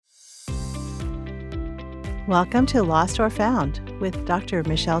Welcome to Lost or Found with Dr.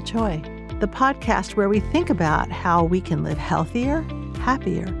 Michelle Choi, the podcast where we think about how we can live healthier,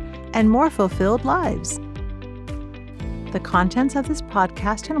 happier, and more fulfilled lives. The contents of this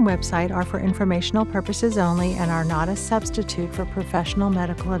podcast and website are for informational purposes only and are not a substitute for professional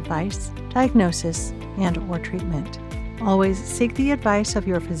medical advice, diagnosis, and/or treatment. Always seek the advice of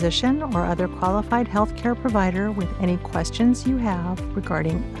your physician or other qualified healthcare provider with any questions you have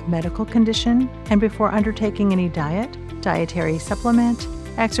regarding a medical condition and before undertaking any diet, dietary supplement,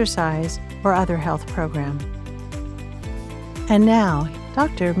 exercise, or other health program. And now,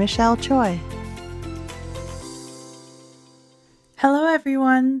 Dr. Michelle Choi. Hello,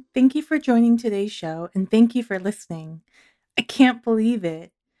 everyone. Thank you for joining today's show, and thank you for listening. I can't believe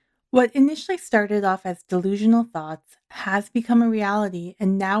it. What initially started off as delusional thoughts has become a reality,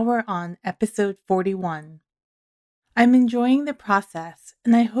 and now we're on episode 41. I'm enjoying the process,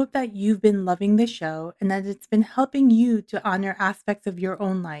 and I hope that you've been loving the show and that it's been helping you to honor aspects of your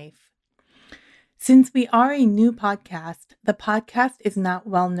own life. Since we are a new podcast, the podcast is not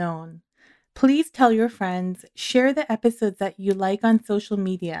well known. Please tell your friends, share the episodes that you like on social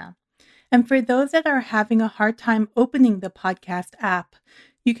media. And for those that are having a hard time opening the podcast app,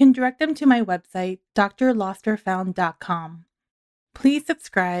 you can direct them to my website, drlostorfound.com. Please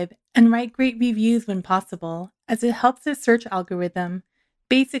subscribe and write great reviews when possible, as it helps the search algorithm.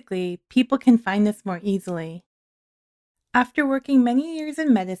 Basically, people can find us more easily. After working many years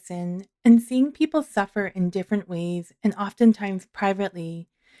in medicine and seeing people suffer in different ways and oftentimes privately,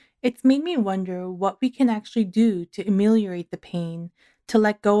 it's made me wonder what we can actually do to ameliorate the pain, to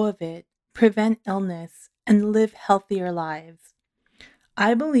let go of it, prevent illness, and live healthier lives.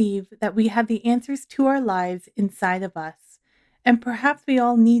 I believe that we have the answers to our lives inside of us, and perhaps we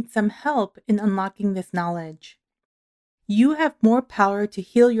all need some help in unlocking this knowledge. You have more power to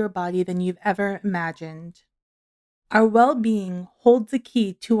heal your body than you've ever imagined. Our well-being holds the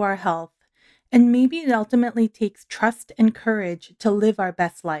key to our health, and maybe it ultimately takes trust and courage to live our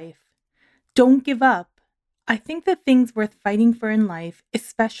best life. Don't give up. I think the things worth fighting for in life,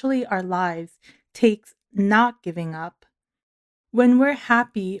 especially our lives, takes not giving up. When we're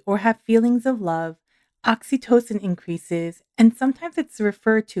happy or have feelings of love, oxytocin increases, and sometimes it's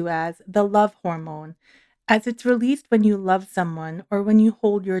referred to as the love hormone, as it's released when you love someone or when you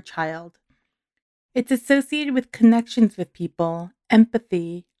hold your child. It's associated with connections with people,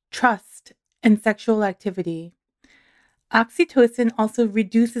 empathy, trust, and sexual activity. Oxytocin also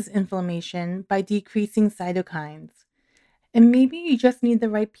reduces inflammation by decreasing cytokines. And maybe you just need the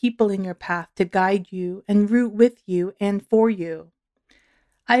right people in your path to guide you and root with you and for you.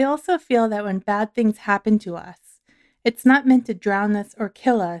 I also feel that when bad things happen to us, it's not meant to drown us or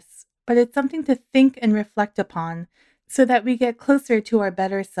kill us, but it's something to think and reflect upon so that we get closer to our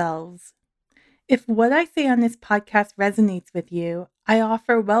better selves. If what I say on this podcast resonates with you, I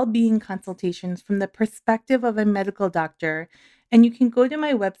offer well-being consultations from the perspective of a medical doctor, and you can go to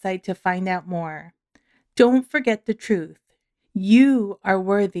my website to find out more. Don't forget the truth. You are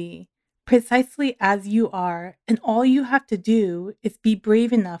worthy, precisely as you are, and all you have to do is be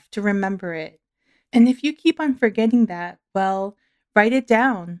brave enough to remember it. And if you keep on forgetting that, well, write it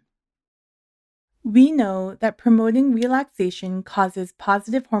down. We know that promoting relaxation causes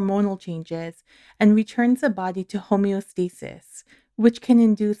positive hormonal changes and returns the body to homeostasis, which can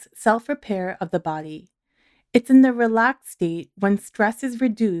induce self-repair of the body. It's in the relaxed state when stress is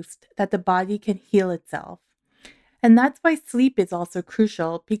reduced that the body can heal itself. And that's why sleep is also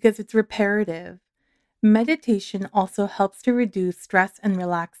crucial, because it's reparative. Meditation also helps to reduce stress and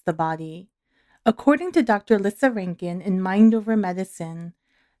relax the body. According to Dr. Lissa Rankin in Mind Over Medicine,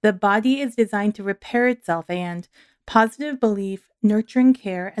 the body is designed to repair itself, and positive belief, nurturing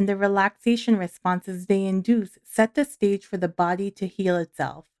care, and the relaxation responses they induce set the stage for the body to heal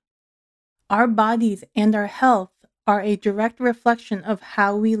itself. Our bodies and our health are a direct reflection of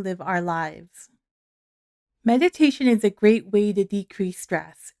how we live our lives. Meditation is a great way to decrease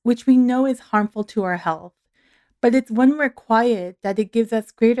stress, which we know is harmful to our health. But it's when we're quiet that it gives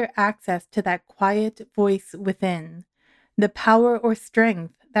us greater access to that quiet voice within, the power or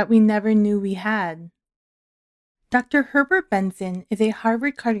strength that we never knew we had. Dr. Herbert Benson is a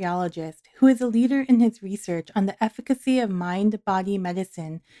Harvard cardiologist who is a leader in his research on the efficacy of mind-body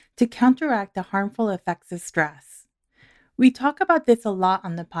medicine to counteract the harmful effects of stress. We talk about this a lot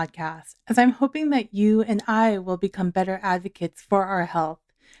on the podcast, as I'm hoping that you and I will become better advocates for our health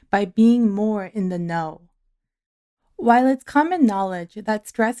by being more in the know. While it's common knowledge that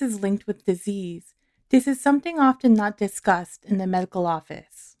stress is linked with disease, this is something often not discussed in the medical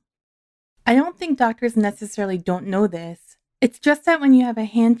office. I don't think doctors necessarily don't know this. It's just that when you have a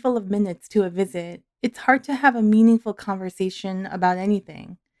handful of minutes to a visit, it's hard to have a meaningful conversation about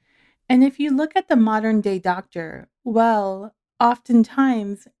anything. And if you look at the modern day doctor, well,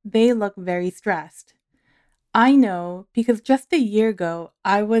 oftentimes they look very stressed. I know because just a year ago,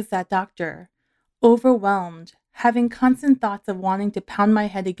 I was that doctor, overwhelmed, having constant thoughts of wanting to pound my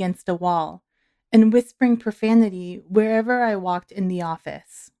head against a wall and whispering profanity wherever I walked in the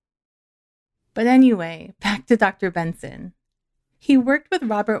office. But anyway, back to Dr. Benson. He worked with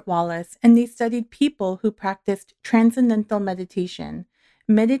Robert Wallace and they studied people who practiced transcendental meditation,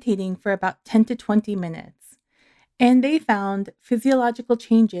 meditating for about 10 to 20 minutes. And they found physiological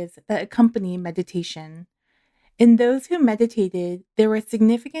changes that accompany meditation. In those who meditated, there were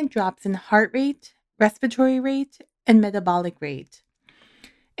significant drops in heart rate, respiratory rate, and metabolic rate.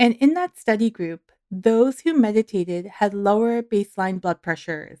 And in that study group, those who meditated had lower baseline blood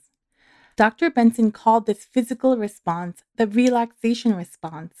pressures. Dr. Benson called this physical response the relaxation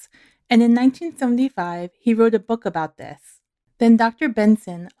response, and in 1975, he wrote a book about this. Then Dr.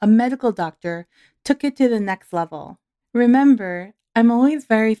 Benson, a medical doctor, took it to the next level. Remember, I'm always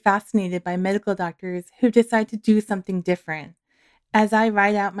very fascinated by medical doctors who decide to do something different as I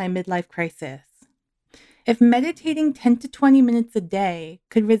ride out my midlife crisis. If meditating 10 to 20 minutes a day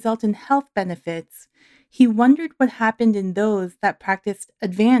could result in health benefits, he wondered what happened in those that practiced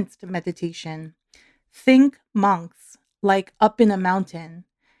advanced meditation. Think monks, like up in a mountain.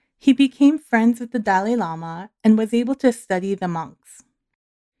 He became friends with the Dalai Lama and was able to study the monks.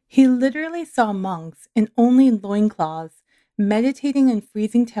 He literally saw monks in only loincloths meditating in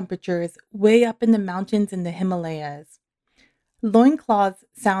freezing temperatures way up in the mountains in the Himalayas. Loincloths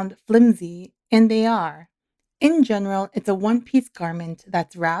sound flimsy, and they are. In general, it's a one-piece garment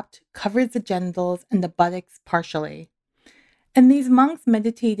that's wrapped, covers the genitals and the buttocks partially. And these monks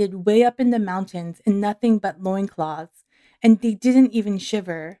meditated way up in the mountains in nothing but loincloths, and they didn't even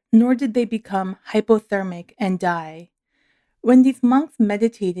shiver, nor did they become hypothermic and die. When these monks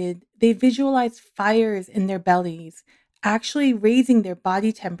meditated, they visualized fires in their bellies, actually raising their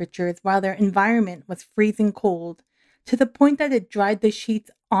body temperatures while their environment was freezing cold, to the point that it dried the sheets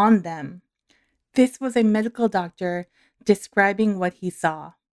on them. This was a medical doctor describing what he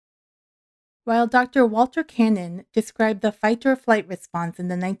saw. While Dr. Walter Cannon described the fight-or-flight response in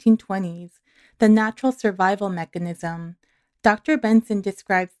the 1920s, the natural survival mechanism, Dr. Benson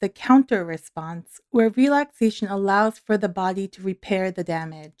describes the counter response, where relaxation allows for the body to repair the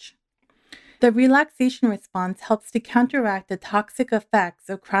damage. The relaxation response helps to counteract the toxic effects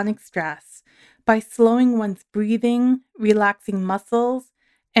of chronic stress by slowing one's breathing, relaxing muscles,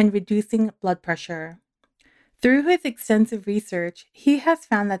 and reducing blood pressure. Through his extensive research, he has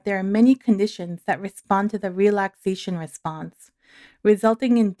found that there are many conditions that respond to the relaxation response,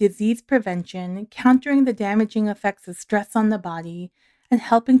 resulting in disease prevention, countering the damaging effects of stress on the body, and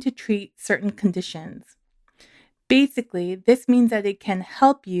helping to treat certain conditions. Basically, this means that it can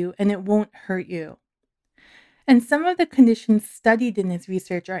help you and it won't hurt you. And some of the conditions studied in his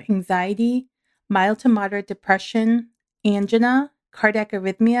research are anxiety, mild to moderate depression, angina, cardiac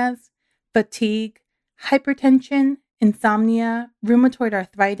arrhythmias, fatigue, hypertension, insomnia, rheumatoid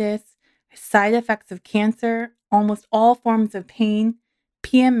arthritis, side effects of cancer, almost all forms of pain,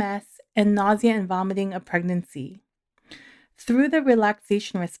 PMS, and nausea and vomiting of pregnancy. Through the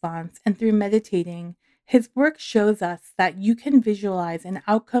relaxation response and through meditating, his work shows us that you can visualize an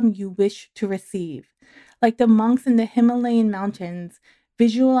outcome you wish to receive, like the monks in the Himalayan mountains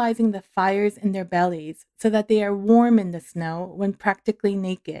visualizing the fires in their bellies so that they are warm in the snow when practically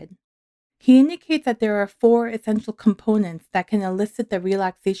naked. He indicates that there are 4 essential components that can elicit the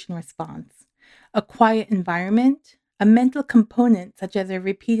relaxation response: a quiet environment, a mental component such as a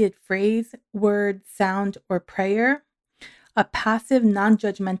repeated phrase, word, sound, or prayer, a passive,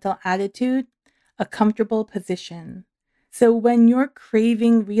 non-judgmental attitude, a comfortable position. So when you're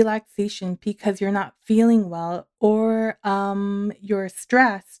craving relaxation because you're not feeling well or you're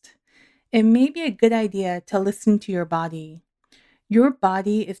stressed, it may be a good idea to listen to your body. Your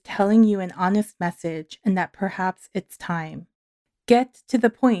body is telling you an honest message and that perhaps it's time. Get to the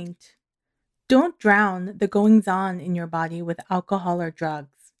point. Don't drown the goings-on in your body with alcohol or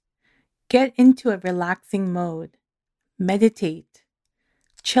drugs. Get into a relaxing mode. Meditate.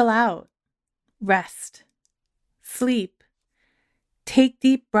 Chill out. Rest. Sleep. Take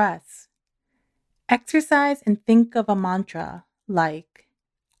deep breaths. Exercise and think of a mantra like,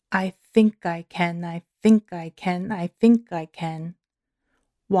 I think I can, I think I can, I think I can.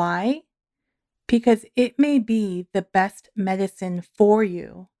 Why? Because it may be the best medicine for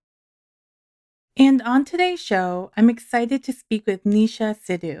you. And on today's show, I'm excited to speak with Nisha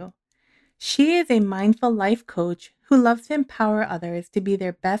Sidhu. She is a mindful life coach who loves to empower others to be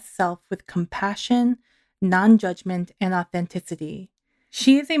their best self with compassion, non judgment, and authenticity.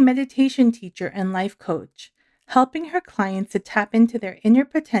 She is a meditation teacher and life coach, helping her clients to tap into their inner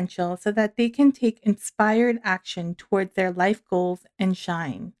potential so that they can take inspired action towards their life goals and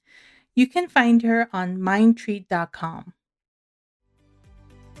shine. You can find her on mindtreat.com.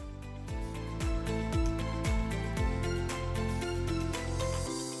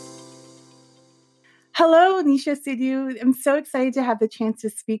 Hello, Nisha Sidhu. I'm so excited to have the chance to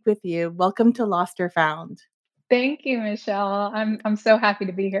speak with you. Welcome to Lost or Found. Thank you, Michelle. I'm so happy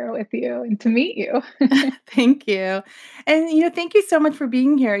to be here with you and to meet you. Thank you. And, thank you so much for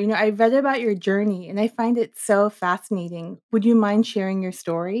being here. I read about your journey and I find it so fascinating. Would you mind sharing your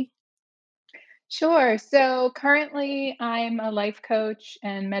story? Sure. So currently, I'm a life coach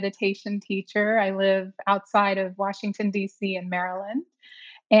and meditation teacher. I live outside of Washington, D.C. in Maryland.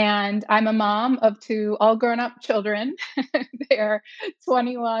 And I'm a mom of two all grown up children. They're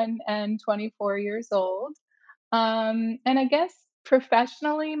 21 and 24 years old. And I guess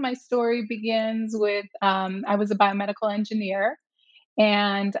professionally, my story begins with I was a biomedical engineer.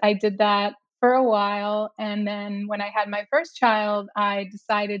 And I did that for a while. And then when I had my first child, I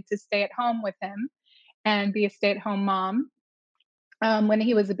decided to stay at home with him and be a stay at home mom when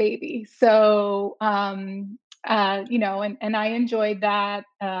he was a baby. And I enjoyed that.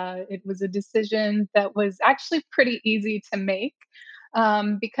 It was a decision that was actually pretty easy to make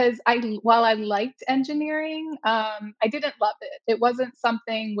because while I liked engineering, I didn't love it. It wasn't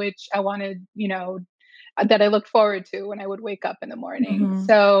something which I wanted, that I looked forward to when I would wake up in the morning.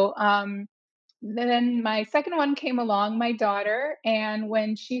 Hmm. Then my second one came along, my daughter, and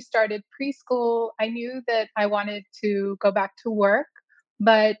when she started preschool, I knew that I wanted to go back to work,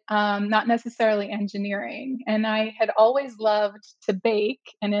 but not necessarily engineering. And I had always loved to bake,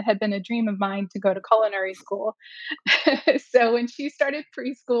 and it had been a dream of mine to go to culinary school. So when she started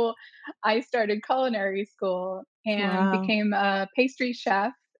preschool, I started culinary school and Wow. became a pastry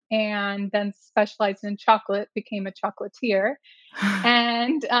chef, and then specialized in chocolate, became a chocolatier.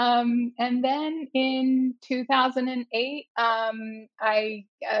 And then in 2008, I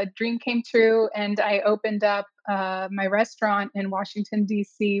a dream came true, and I opened up my restaurant in Washington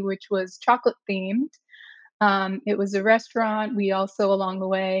D.C., which was chocolate themed. It was a restaurant. We also, along the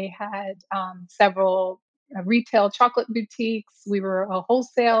way, had several retail chocolate boutiques. We were a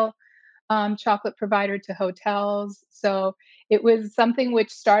wholesale chocolate provider to hotels. So it was something which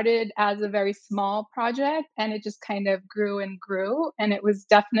started as a very small project, and it just kind of grew and grew. And it was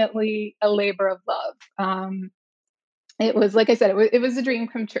definitely a labor of love. It was, like I said, it was a dream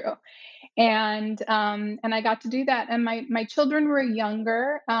come true. And I got to do that. And my children were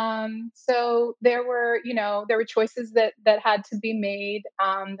younger, so there were choices that had to be made.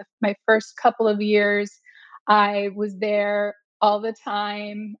 My first couple of years, I was there all the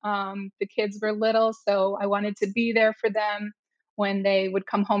time. The kids were little, so I wanted to be there for them when they would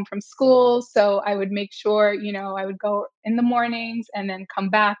come home from school. So I would make sure, I would go in the mornings and then come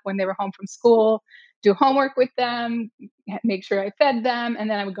back when they were home from school, do homework with them, make sure I fed them, and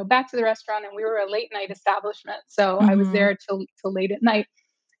then I would go back to the restaurant. And we were a late night establishment, so I was Hmm. there till late at night,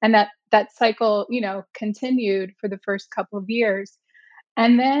 and that cycle, continued for the first couple of years.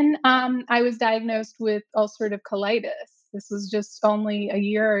 And then I was diagnosed with ulcerative colitis. This was just only a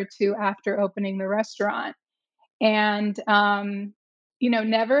year or two after opening the restaurant, and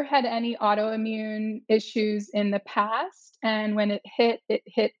never had any autoimmune issues in the past. And when it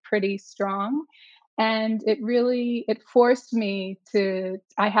hit pretty strong, and it forced me to.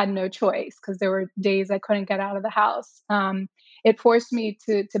 I had no choice because there were days I couldn't get out of the house. It forced me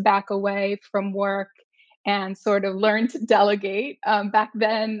to back away from work and sort of learn to delegate. Back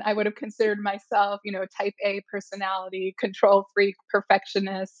then, I would have considered myself, type A personality, control freak,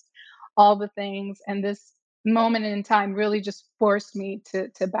 perfectionist, all the things. And this moment in time really just forced me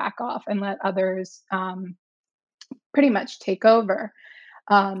to back off and let others pretty much take over,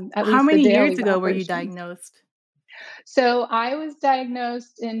 at How least the many years daily ago were you operations. diagnosed? So I was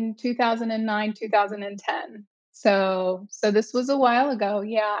diagnosed in 2009, 2010. So this was a while ago.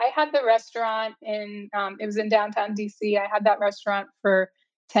 Yeah, I had the restaurant it was in downtown DC. I had that restaurant for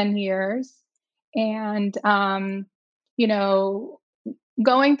 10 years. And you know,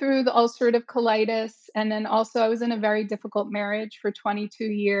 going through the ulcerative colitis, and then also I was in a very difficult marriage for 22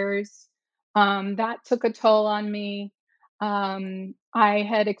 years. That took a toll on me. I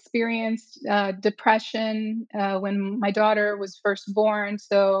had experienced depression when my daughter was first born,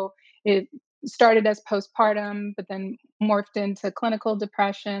 so it started as postpartum, but then morphed into clinical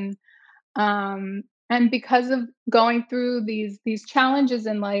depression. And because of going through these challenges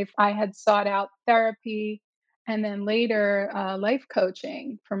in life, I had sought out therapy and then later life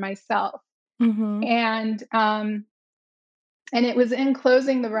coaching for myself. Mhm. And and it was in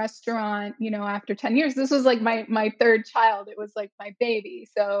closing the restaurant, after 10 years. This was like my third child. It was like my baby.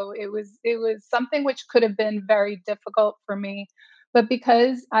 So it was something which could have been very difficult for me. But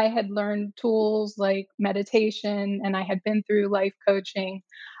because I had learned tools like meditation and I had been through life coaching,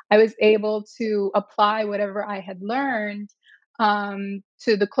 I was able to apply whatever I had learned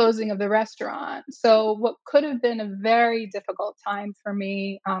to the closing of the restaurant. So what could have been a very difficult time for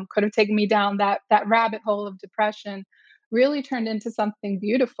me, could have taken me down that rabbit hole of depression, really turned into something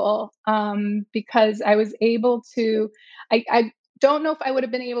beautiful, because I was able to. I don't know if I would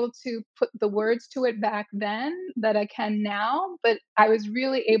have been able to put the words to it back then that I can now, but I was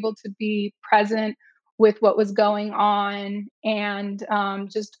really able to be present with what was going on and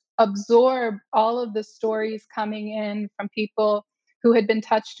just absorb all of the stories coming in from people who had been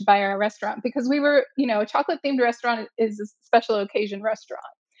touched by our restaurant, because we were, a chocolate themed restaurant is a special occasion restaurant.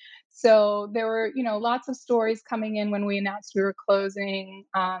 So there were, lots of stories coming in when we announced we were closing.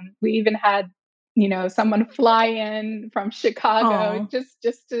 We even had, someone fly in from Chicago Oh.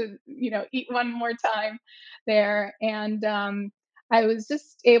 just to, eat one more time there. And I was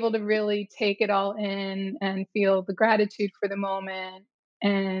just able to really take it all in and feel the gratitude for the moment.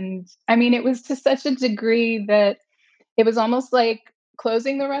 And I mean, it was to such a degree that it was almost like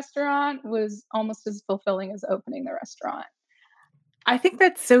closing the restaurant was almost as fulfilling as opening the restaurant. I think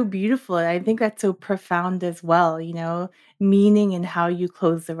that's so beautiful, and I think that's so profound as well, meaning in how you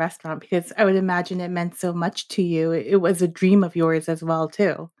close the restaurant, because I would imagine it meant so much to you. It was a dream of yours as well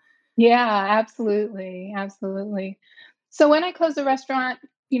too. Yeah, absolutely, absolutely. So when I closed the restaurant,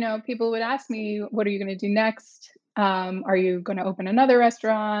 people would ask me, "What are you going to do next? Are you going to open another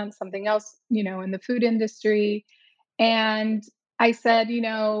restaurant, something else, in the food industry?" And I said,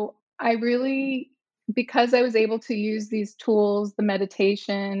 I really, because I was able to use these tools, the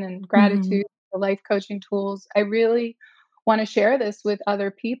meditation and Mhm. gratitude, the life coaching tools, I really want to share this with other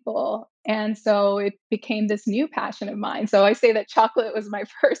people. And so it became this new passion of mine. So I say that chocolate was my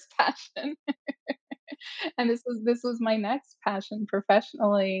first passion, and this was my next passion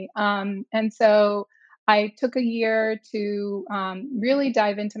professionally. And so I took a year to really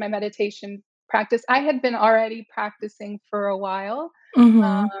dive into my meditation practice. I had been already practicing for a while.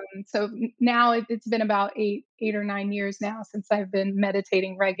 Mhm. So now it's been about 8 or 9 years now since I've been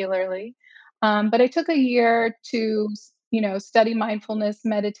meditating regularly. But I took a year to, study mindfulness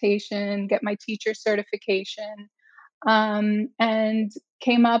meditation, get my teacher certification, and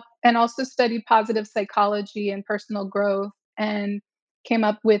came up and also studied positive psychology and personal growth, and came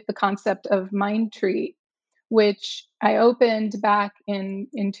up with the concept of Mind Treat, which I opened back in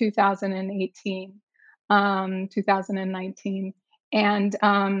 2018, 2019. And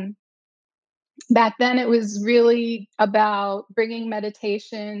back then it was really about bringing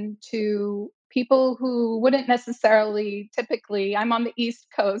meditation to people who wouldn't necessarily typically. I'm on the East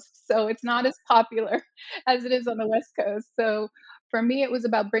Coast, so it's not as popular as it is on the West Coast. So for me, it was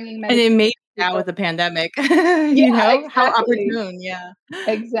about bringing And it meditation made to now with people. the pandemic, Yeah, how exactly. opportune, yeah.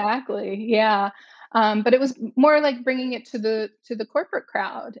 Exactly, yeah. But it was more like bringing it to the corporate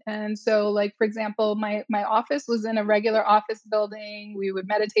crowd, and so, like, for example, my office was in a regular office building. We would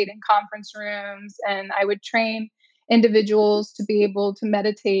meditate in conference rooms, and I would train individuals to be able to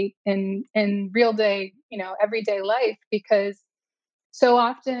meditate in real day, everyday life, because so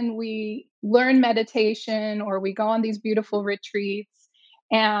often we learn meditation or we go on these beautiful retreats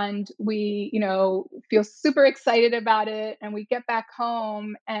and we, feel super excited about it, and we get back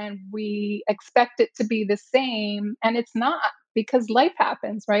home and we expect it to be the same, and it's not, because life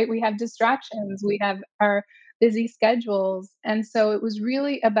happens, right? We have distractions, we have our busy schedules. And so it was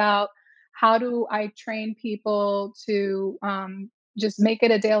really about how do I train people to just make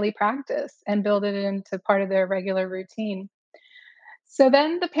it a daily practice and build it into part of their regular routine. So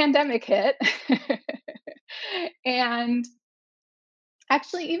then the pandemic hit. And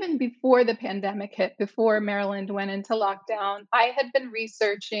actually, even before the pandemic hit, before Maryland went into lockdown, I had been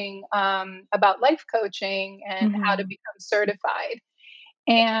researching about life coaching and how to Mhm. become certified.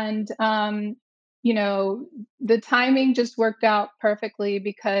 And, you know, the timing just worked out perfectly,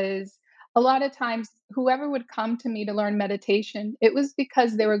 because a lot of times, whoever would come to me to learn meditation, it was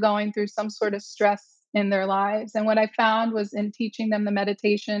because they were going through some sort of stress in their lives. And what I found was, in teaching them the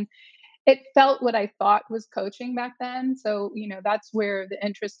meditation, it felt what I thought was coaching back then. So, that's where the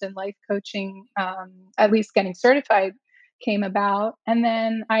interest in life coaching, at least getting certified, came about. And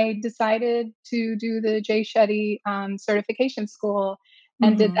then I decided to do the Jay Shetty certification school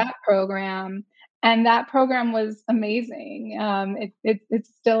and did Mhm. that program. And that program was amazing. It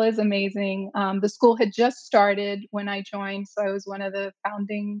still is amazing. The school had just started when I joined, so I was one of the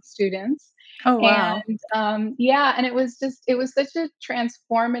founding students. Oh, wow. And yeah, and it was such a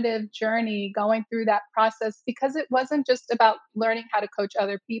transformative journey going through that process because it wasn't just about learning how to coach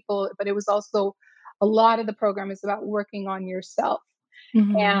other people, but it was also a lot of the program is about working on yourself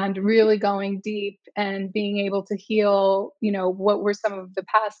Mhm. and really going deep and being able to heal, what were some of the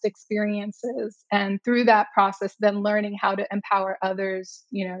past experiences. And through that process, then learning how to empower others,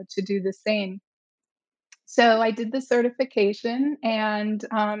 to do the same. So I did the certification, and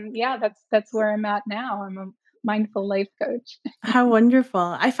yeah, that's where I'm at now. I'm a mindful life coach. How wonderful.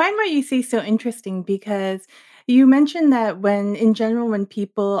 I find what you say so interesting because you mentioned that in general, when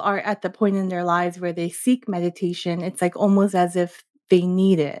people are at the point in their lives where they seek meditation, it's like almost as if they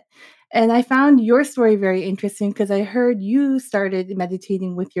need it. And I found your story very interesting because I heard you started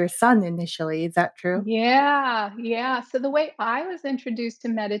meditating with your son initially. Is that true? Yeah, yeah. So the way I was introduced to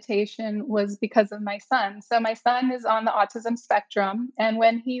meditation was because of my son. So my son is on the autism spectrum,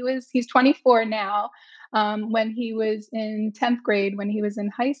 and he's 24 now. When he was in 10th grade, when he was in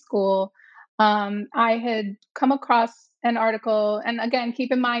high school, I had come across an article, and again,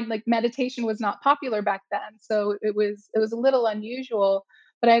 keep in mind, like meditation was not popular back then, so it was a little unusual.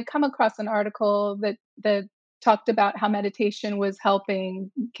 But I had come across an article that talked about how meditation was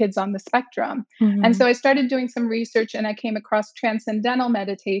helping kids on the spectrum. And so Mhm. I started doing some research and I came across transcendental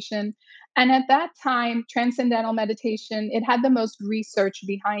meditation. And at that time, transcendental meditation, it had the most research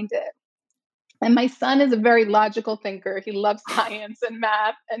behind it. And my son is a very logical thinker. He loves science and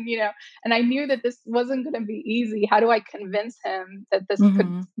math and I knew that this wasn't going to be easy. How do I convince him that this could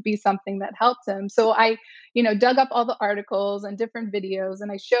Mhm. be something that helped him? So I, dug up all the articles and different videos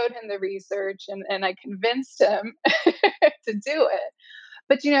and I showed him the research and I convinced him to do it.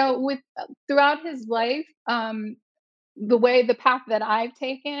 But with throughout his life, the path that I've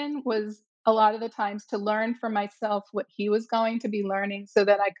taken was a lot of the times to learn for myself what he was going to be learning so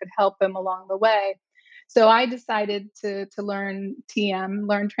that I could help him along the way. So I decided to learn TM,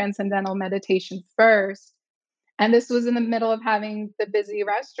 learn transcendental meditation first. And this was in the middle of having the busy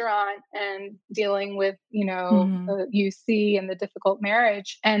restaurant and dealing with, Mhm. the UC and the difficult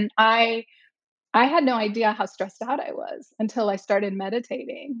marriage. And I had no idea how stressed out I was until I started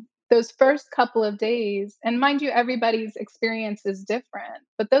meditating. Those first couple of days, and mind you, everybody's experience is different,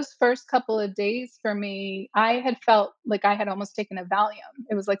 but those first couple of days for me, I had felt like I had almost taken a Valium.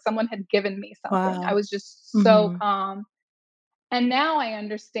 It was like someone had given me something. I Wow. was just so Mhm. calm. And now I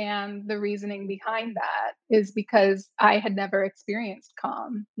understand the reasoning behind that is because I had never experienced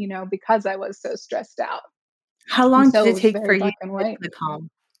calm, because I was so stressed out. How And long did so it it was take for very you black to and get to white. the calm?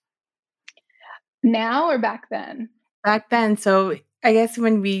 Now or back then? Back then, so I guess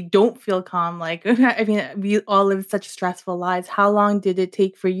when we don't feel calm, like, I mean, we all live such stressful lives. How long did it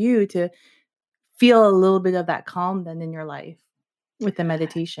take for you to feel a little bit of that calm then in your life with the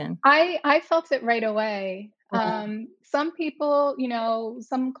meditation? I felt it right away. Wow. Some people,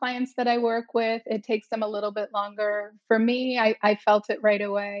 some clients that I work with, it takes them a little bit longer. For me, I felt it right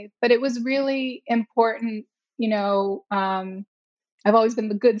away, but it was really important. You know, um, I've always been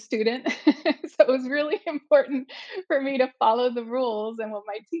the good student, so it was really important for me to follow the rules. And what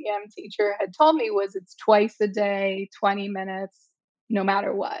my TM teacher had told me was it's twice a day, 20 minutes, no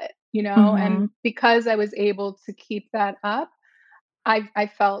matter what. And Mhm. because I was able to keep that up,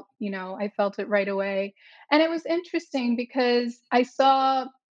 I felt, I felt it right away. And it was interesting because I saw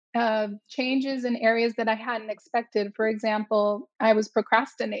changes in areas that I hadn't expected. For example, I was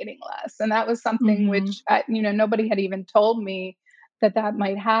procrastinating less, and that was something Mhm. which nobody had even told me that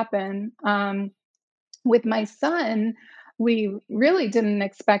might happen. With my son, we really didn't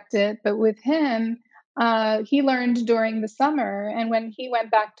expect it, but with him, he learned during the summer. And when he went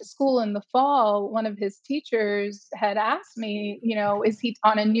back to school in the fall, one of his teachers had asked me, is he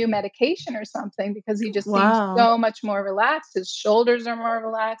on a new medication or something? Because he just seems Wow. so much more relaxed. His shoulders are more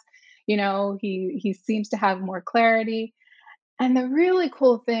relaxed. He seems to have more clarity. And the really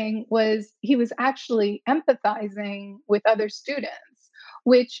cool thing was he was actually empathizing with other students,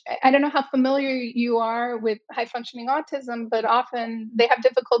 which I don't know how familiar you are with high functioning autism, but often they have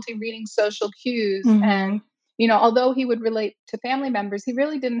difficulty reading social cues. And, Mhm. although he would relate to family members, he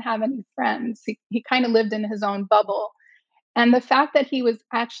really didn't have any friends. He kind of lived in his own bubble. And the fact that he was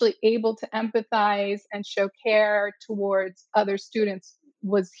actually able to empathize and show care towards other students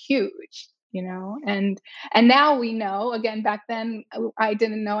was huge, and now we know, again, back then I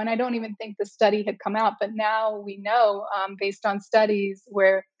didn't know, and I don't even think the study had come out, but now we know, based on studies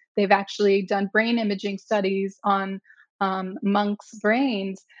where they've actually done brain imaging studies on monks'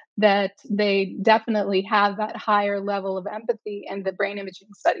 brains, that they definitely have that higher level of empathy, and the brain imaging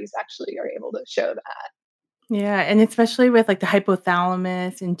studies actually are able to show that. Yeah, and especially with like the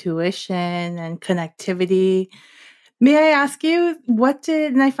hypothalamus, intuition, and connectivity. May I ask you, what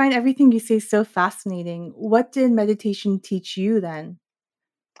did, and I find everything you say so fascinating, what did meditation teach you then?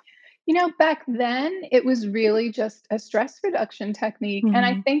 Back then, it was really just a stress reduction technique, and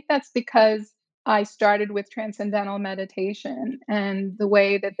I Hmm. think that's because I started with transcendental meditation, and the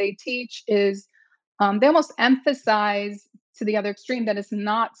way that they teach is, they almost emphasize to the other extreme that it's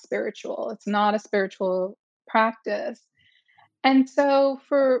not spiritual. It's not a spiritual practice. And so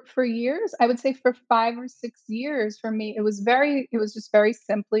for years, I would say for 5 or 6 years, for me, it was just very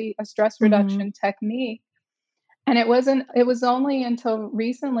simply a stress Hmm. reduction technique. And it was only until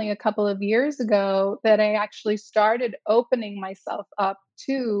recently, a couple of years ago, that I actually started opening myself up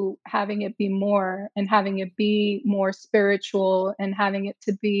to having it be more, and having it be more spiritual, and having it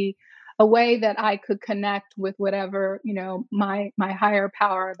to be a way that I could connect with whatever, my higher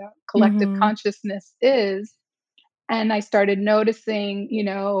power, the collective Hmm. consciousness is. And I started noticing,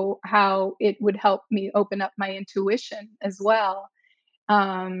 how it would help me open up my intuition as well.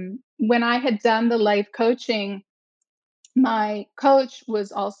 When I had done the life coaching, my coach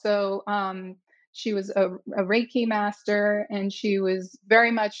was also, she was a Reiki master, and she was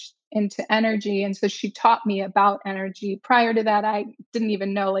very much into energy. And so she taught me about energy. Prior to that, I didn't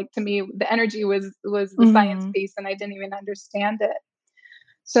even know, like, to me, the energy was the science Hmm. piece, and I didn't even understand it.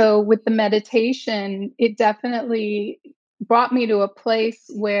 So with the meditation, it definitely brought me to a place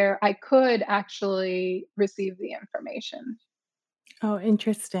where I could actually receive the information. Oh,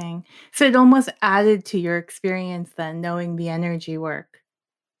 interesting. So it almost added to your experience then, knowing the energy work.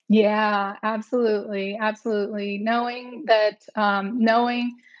 Yeah, absolutely, absolutely. Knowing that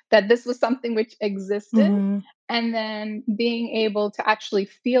this was something which existed, Hmm. and then being able to actually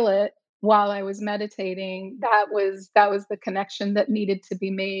feel it while I was meditating, that was the connection that needed to be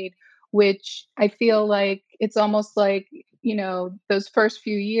made, which I feel like it's almost like, those first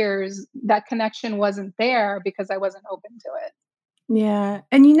few years, that connection wasn't there because I wasn't open to it. Yeah.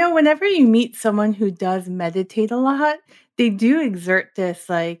 And whenever you meet someone who does meditate a lot, they do exert this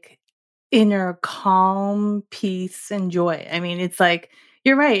like inner calm, peace, and joy. I mean, it's like,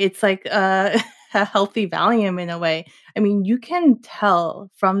 you're right. It's like a healthy Valium in a way. I mean, you can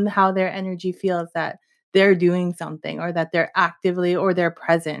tell from how their energy feels that they're doing something or that they're actively or they're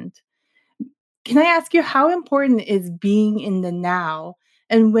present. Can I ask you, how important is being in the now?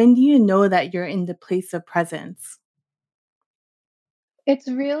 And when do you know that you're in the place of presence? It's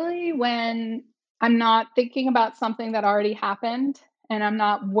really when I'm not thinking about something that already happened, and I'm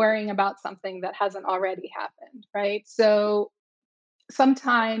not worrying about something that hasn't already happened, right? So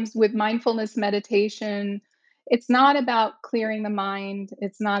sometimes with mindfulness meditation, it's not about clearing the mind.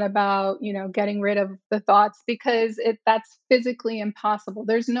 It's not about, getting rid of the thoughts, because that's physically impossible.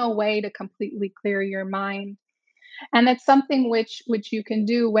 There's no way to completely clear your mind. And that's something which you can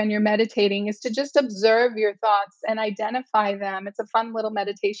do when you're meditating, is to just observe your thoughts and identify them. It's a fun little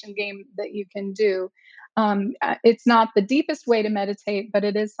meditation game that you can do. It's not the deepest way to meditate, but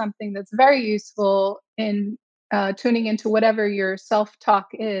it is something that's very useful in tuning into whatever your self-talk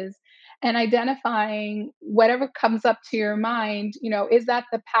is, and identifying whatever comes up to your mind. Is that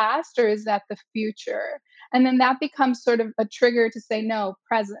the past or is that the future? And then that becomes sort of a trigger to say, no,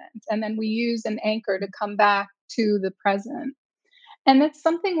 present. And then we use an anchor to come back to the present. And that's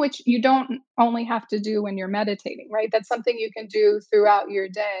something which you don't only have to do when you're meditating, right? That's something you can do throughout your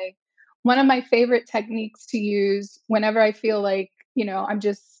day. One of my favorite techniques to use whenever I feel like, I'm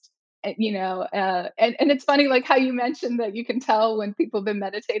just, and it's funny, like how you mentioned that you can tell when people have been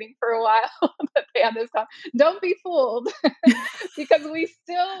meditating for a while that they have this. Don't be fooled, because we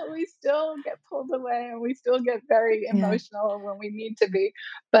still get pulled away, and we still get very Yeah. emotional when we need to be.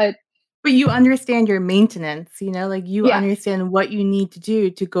 But But you understand your maintenance, like, you yes, understand what you need to do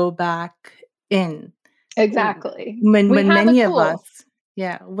to go back in. W exactly. when We when have a many of tool. us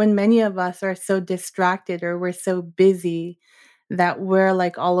yeah, when many of us are so distracted or we're so busy that we're,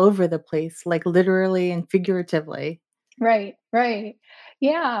 like, all over the place, like, literally and figuratively. Right, right.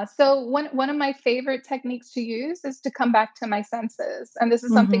 Yeah. So one of my favorite techniques to use is to come back to my senses. And this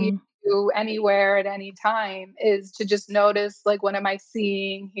is something you Mhm. can do anywhere at any time, is to just notice, like, what am I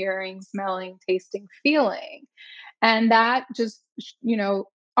seeing, hearing, smelling, tasting, feeling? And that just,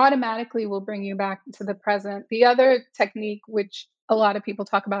 automatically will bring you back to the present. The other technique, which a lot of people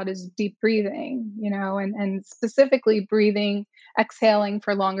talk about, is deep breathing, and specifically breathing, exhaling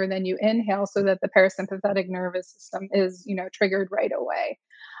for longer than you inhale, so that the parasympathetic nervous system is, triggered right away.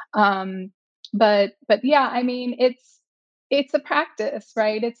 Um, but yeah, I mean, It's a practice,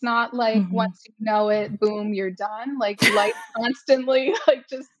 right? It's not like Mhm. once you know it, boom, you're done. Like life constantly like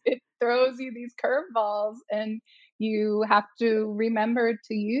just it throws you these curveballs and you have to remember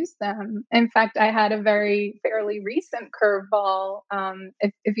to use them. In fact, I had a very fairly recent curveball.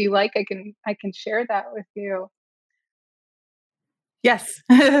 If you like, I can share that with you. Yes.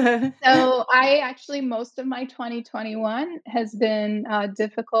 So I actually most of my 2021 has been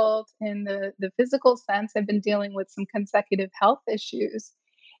difficult in the physical sense. I've been dealing with some consecutive health issues,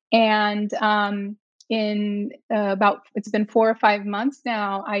 and in about it's been 4 or 5 months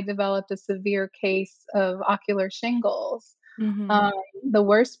now. I developed a severe case of ocular shingles. Mhm. Um, the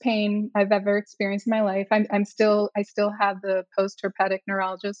worst pain I've ever experienced in my life. I still have the post herpetic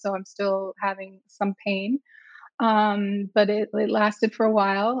neuralgia, so I'm still having some pain, but it lasted for a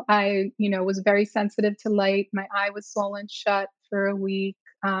while. I, was very sensitive to light. My eye was swollen shut for a week.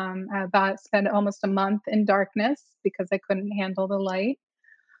 I about spent almost a month in darkness because I couldn't handle the light.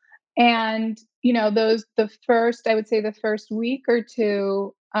 And, I would say the first week or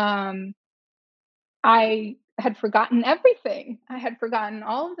two, I had forgotten everything. I had forgotten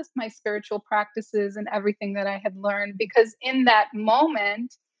all of this, my spiritual practices and everything that I had learned because in that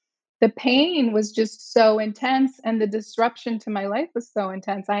moment, the pain was just so intense and the disruption to my life was so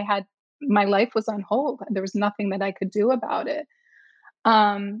intense. My life was on hold. There was nothing that I could do about it.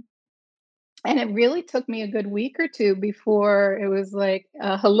 Um, and it really took me a good week or two before it was like,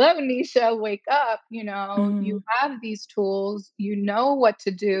 hello, Nisha, wake up. You Mhm. have these tools, you know what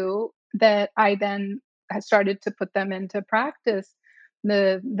to do. That I then I started to put them into practice.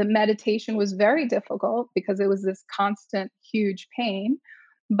 The meditation was very difficult because it was this constant, huge pain.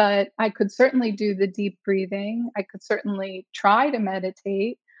 But I could certainly do the deep breathing. I could certainly try to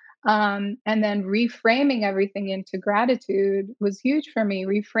meditate. And then reframing everything into gratitude was huge for me.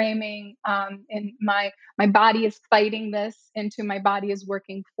 Reframing in my body is fighting this into my body is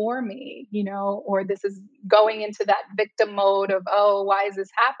working for me, or this is going into that victim mode of, oh, why is this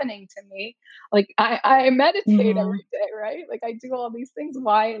happening to me? Like I meditate Mhm. every day, right? Like I do all these things.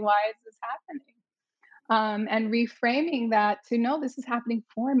 Why is this happening? And reframing that to no, this is happening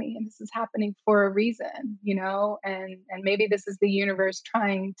for me and this is happening for a reason, and maybe this is the universe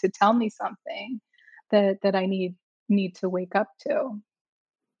trying to tell me something that I need to wake up to. So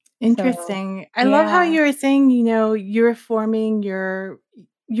Interesting. I love how yeah, you were saying, you're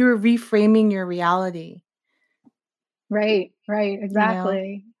reframing your reality, right, you know?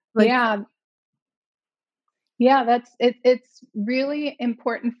 exactly. Like Yeah, yeah, it's really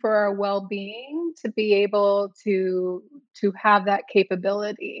important for our well-being to be able to have that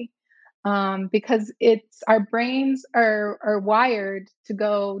capability. Because it's our brains are wired to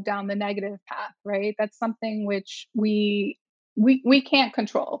go down the negative path, right? That's something which we can't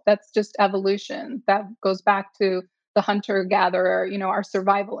control. That's just evolution. That goes back to the hunter gatherer, our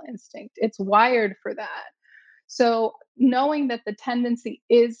survival instinct. It's wired for that. So knowing that the tendency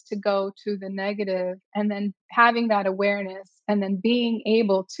is to go to the negative and then having that awareness and then being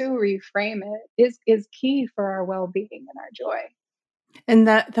able to reframe it is key for our well-being and our joy. and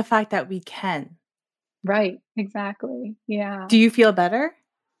the fact that we can. Right, exactly. Yeah. Do you feel better?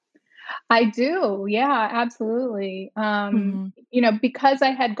 I do. Yeah, absolutely. Mhm. Because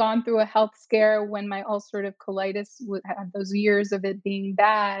I had gone through a health scare when my ulcerative colitis had those years of it being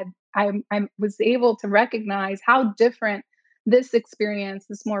bad, I was able to recognize how different this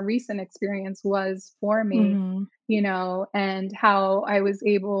more recent experience was for me, Mhm. and how I was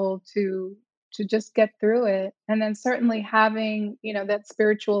able to just get through it. And then certainly having, that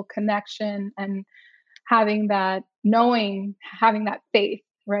spiritual connection and having that faith,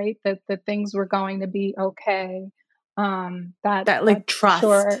 right? That things were going to be okay. That, like, That's for trust.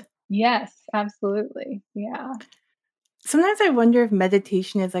 sure. Yes, absolutely. Yeah. Sometimes I wonder if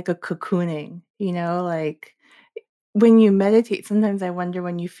meditation is like a cocooning, like, when you meditate, sometimes I wonder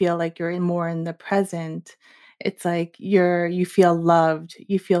when you feel like you're more in the present, it's like you feel loved,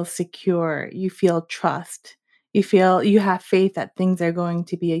 you feel secure, you feel trust, you have faith that things are going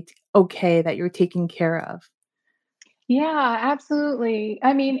to be okay, that you're taken care of. Yeah, absolutely.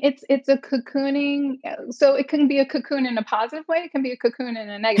 I mean, it's a cocooning, so it can be a cocoon in a positive way, it can be a cocoon in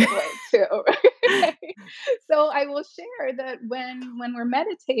a negative way too. Right? So I will share that when we're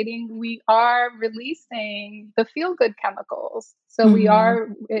meditating, we are releasing the feel good chemicals. So Mhm.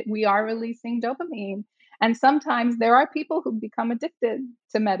 we are releasing dopamine. And sometimes there are people who become addicted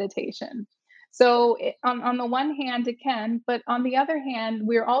to meditation. So on the one hand, it can, but on the other hand,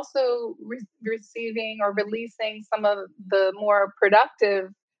 we're also receiving or releasing some of the more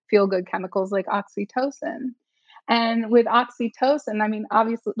productive feel good chemicals like oxytocin. And with oxytocin, I mean,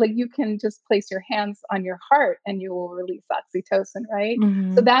 obviously, like you can just place your hands on your heart and you will release oxytocin, right?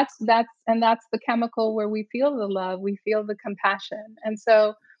 So Mhm. that's the chemical where we feel the love, we feel the compassion. And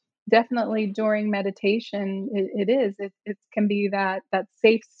so definitely during meditation, it can be that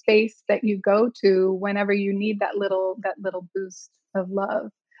safe space that you go to whenever you need that little boost of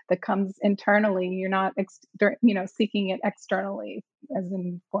love that comes internally. You're not seeking it externally as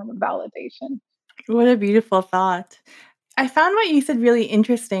in form of validation. What a beautiful thought. I found what you said really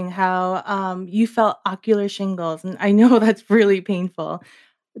interesting, how, you felt ocular shingles, and I know that's really painful.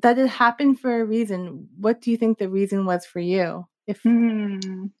 That it happened for a reason. What do you think the reason was for you? If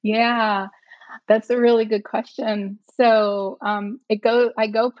Yeah, that's a really good question. So, I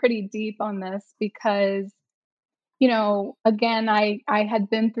go pretty deep on this because, again, I had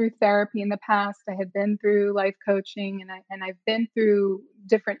been through therapy in the past. I had been through life coaching, and I've been through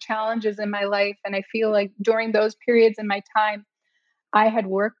different challenges in my life. And I feel like during those periods in my time, I had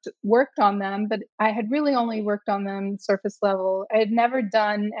worked on them, but I had really only worked on them surface level. I had never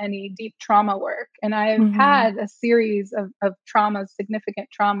done any deep trauma work, and I've Mhm. had a series of traumas, significant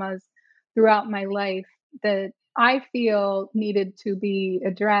traumas throughout my life that I feel needed to be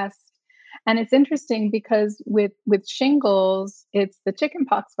addressed. And it's interesting because with shingles, it's the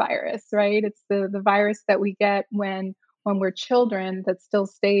chickenpox virus, right? It's the virus that we get when we're children that still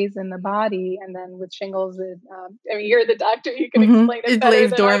stays in the body. And then with shingles, I mean, you're the doctor, you can Mhm. explain it It better lays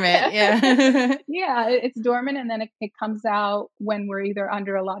than I dormant, can. yeah. Yeah, it's dormant and then it comes out when we're either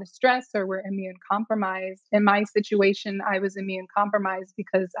under a lot of stress or we're immune compromised. In my situation, I was immune compromised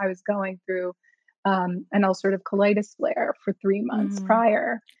because I was going through an ulcerative colitis flare for 3 months Mhm.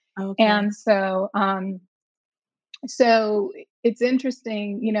 prior. Okay. And so it's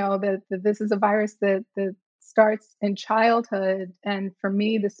interesting, that this is a virus that starts in childhood. And for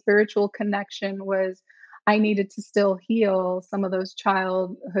me, the spiritual connection was I needed to still heal some of those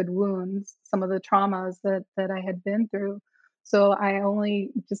childhood wounds, some of the traumas that I had been through. So I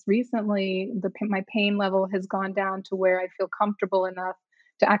only just recently my pain level has gone down to where I feel comfortable enough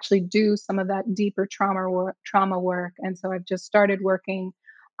to actually do some of that deeper trauma work. And so I've just started working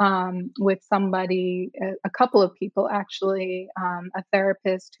with somebody, a couple of people actually, a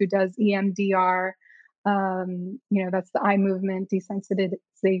therapist who does EMDR. That's the eye movement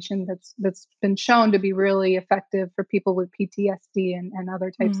desensitization that's been shown to be really effective for people with PTSD and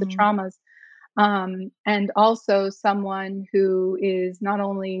other types of Mhm. traumas. And also someone who is not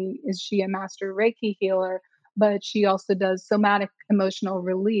only is she a master Reiki healer, but she also does somatic emotional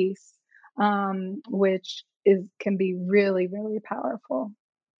release, which is can be really, really powerful.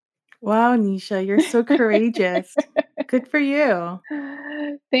 Wow, Nisha, you're so courageous. Good for you,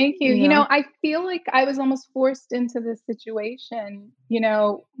 Thank you. you know? I feel like I was almost forced into this situation.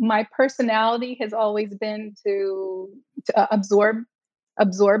 My personality has always been to absorb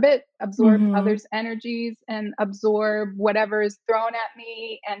Mhm. others' energies and absorb whatever is thrown at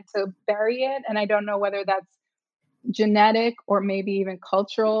me and to bury it. And I don't know whether that's genetic or maybe even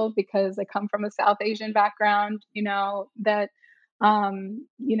cultural because I come from a South Asian background, that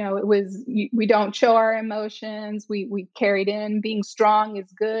it was we don't show our emotions. We carried in being strong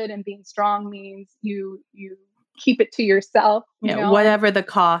is good and being strong means you keep it to yourself, Yeah, and whatever the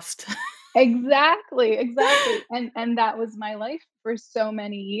cost. exactly, exactly. And that was my life for so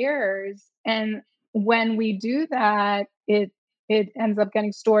many years. And when we do that, it ends up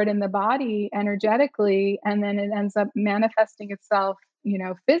getting stored in the body energetically, and then it ends up manifesting itself,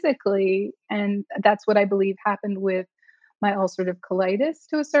 physically. And that's what I believe happened with my ulcerative colitis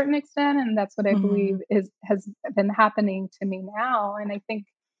to a certain extent. And that's what I believe Mhm. has been happening to me now. And I think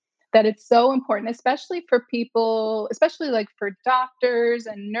that it's so important, especially for people, especially like for doctors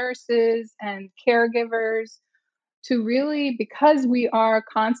and nurses and caregivers, to really, because we are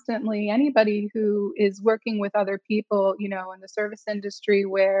constantly, anybody who is working with other people, in the service industry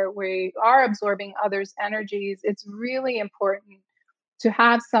where we are absorbing others' energies, it's really important to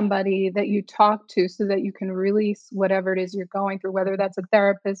have somebody that you talk to so that you can release whatever it is you're going through, whether that's a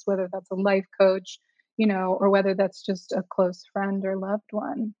therapist, whether that's a life coach, or whether that's just a close friend or loved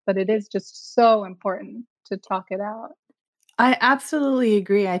one. But it is just so important to talk it out. I absolutely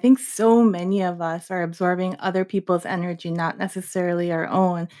agree. I think so many of us are absorbing other people's energy, not necessarily our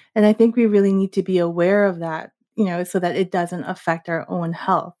own. And I think we really need to be aware of that, so that it doesn't affect our own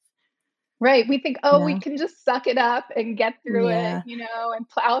health, Right. We think, you oh, we know? can just suck it up and get through it, Yeah. and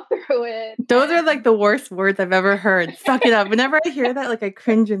plow through it. Those are like the worst words I've ever heard. Suck it up. Whenever I hear that, like I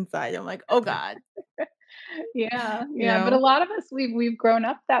cringe inside. I'm like, oh God, Yeah, you yeah, but a know? lot of us we've grown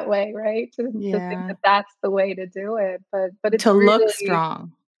up that way, right? To think Yeah. that that's the way to do it, but it's To look really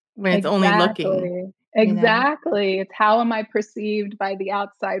strong when it's only looking. exactly. you know? Exactly. It's how am I perceived by the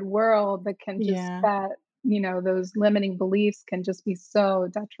outside world that can just Yeah. that, those limiting beliefs can just be so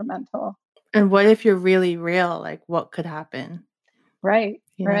detrimental. And what if you're really real? Like, what could happen, Right.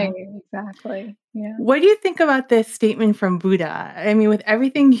 you Right. know? Exactly. Yeah. What do you think about this statement from Buddha? I mean, with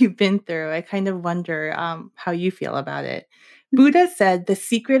everything you've been through, I kind of wonder how you feel about it. Buddha said the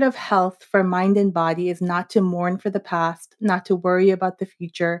secret of health for mind and body is not to mourn for the past, not to worry about the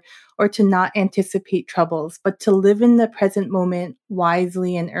future, or to not anticipate troubles, but to live in the present moment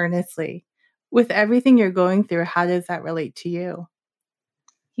wisely and earnestly. With everything you're going through, how does that relate to you?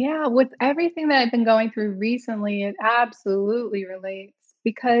 Yeah, with everything that I've been going through recently, it absolutely relates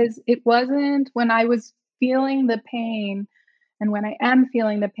because it wasn't when I was feeling the pain and when I am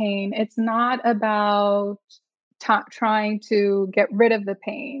feeling the pain, it's not about trying to get rid of the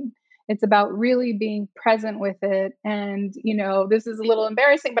pain. It's about really being present with it. And, this is a little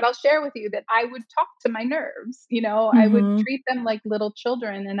embarrassing, but I'll share with you that I would talk to my nerves. I would Mhm. treat them like little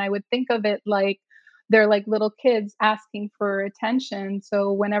children and I would think of it like they're like little kids asking for attention.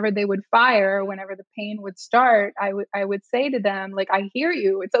 So whenever they would fire, whenever the pain would start, I would say to them, like, I hear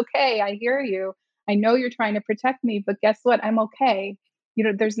you. It's okay. I hear you. I know you're trying to protect me, but guess what? I'm okay.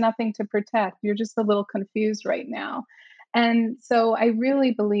 There's nothing to protect. You're just a little confused right now. And so I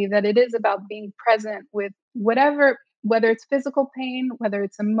really believe that it is about being present with whatever, whether it's physical pain, whether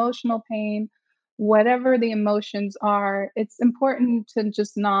it's emotional pain, whatever the emotions are, it's important to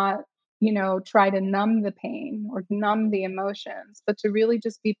just not, try to numb the pain or numb the emotions, but to really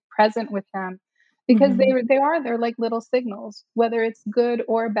just be present with them because Mhm. they're like little signals, whether it's good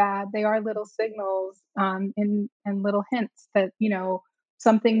or bad. They are little signals, and little hints that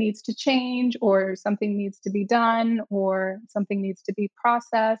something needs to change or something needs to be done or something needs to be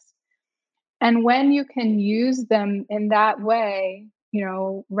processed. And when you can use them in that way,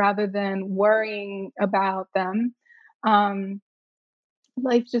 rather than worrying about them, um,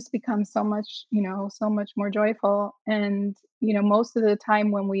 life just becomes so much more joyful. And, most of the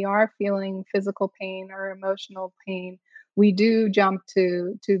time when we are feeling physical pain or emotional pain, we do jump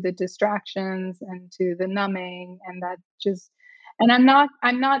to the distractions and to the numbing and that just and I'm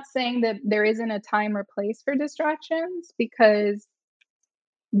not saying that there isn't a time or place for distractions because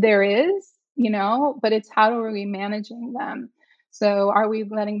there is, but it's how are we managing them? So are we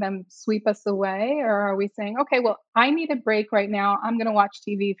letting them sweep us away or are we saying, "Okay, well, I need a break right now. I'm gonna watch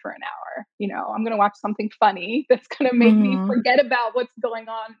TV for an hour. I'm gonna watch something funny that's gonna make me Mhm. forget about what's going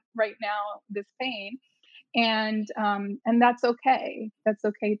on right now, this pain." And that's okay. That's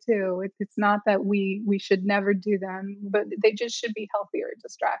okay too. It's not that we should never do them, but they just should be healthier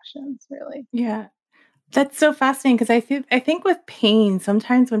distractions, really. Yeah. That's so fascinating because I think with pain,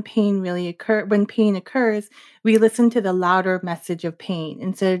 sometimes when pain occurs, we listen to the louder message of pain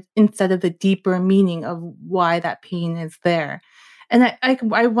instead of the deeper meaning of why that pain is there. And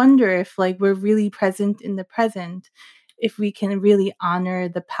I wonder if like we're really present in the present, if we can really honor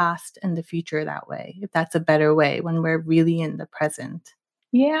the past and the future that way, if that's a better way when we're really in the present.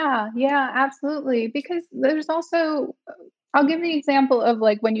 Yeah, yeah, absolutely. Because there's also, I'll give the example of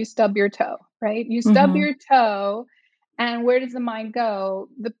like when you stub your toe, right? You stub Mhm. your toe, and where does the mind go?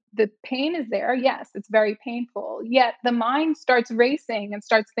 The pain is there. Yes, it's very painful. Yet the mind starts racing and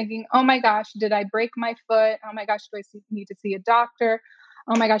starts thinking, "Oh my gosh, did I break my foot? Oh my gosh, do I need to see a doctor?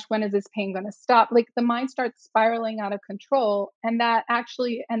 Oh my gosh, when is this pain going to stop?" Like the mind starts spiraling out of control, and that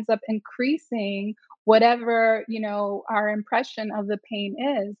actually ends up increasing whatever our impression of the pain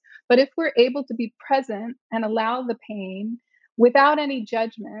is. But if we're able to be present and allow the pain without any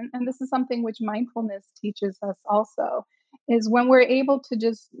judgment, and this is something which mindfulness teaches us also, is when we're able to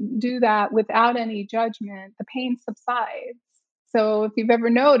just do that without any judgment, the pain subsides. So if you've ever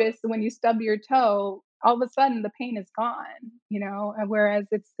noticed when you stub your toe, all of a sudden the pain is gone, and whereas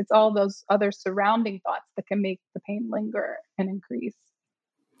it's all those other surrounding thoughts that can make the pain linger and increase.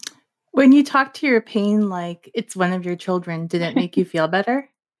 When you talk to your pain like it's one of your children, did it make you feel better?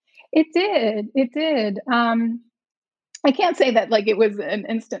 It did, it did. I can't say that like it was an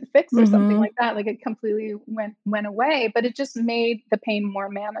instant fix or something Mhm. like that, like it completely went away, but it just made the pain more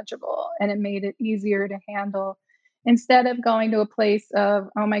manageable and it made it easier to handle instead of going to a place of,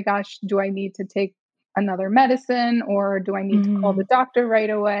 "Oh my gosh, do I need to take another medicine or do I need to call the Mhm. doctor right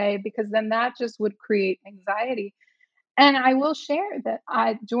away?" Because then that just would create anxiety. And I will share that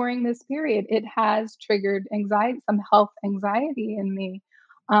I during this period, it has triggered anxiety, some health anxiety in me.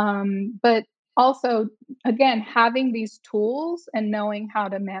 But also, again, having these tools and knowing how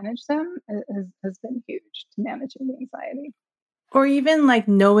to manage them has been huge to managing the anxiety. Or even, like,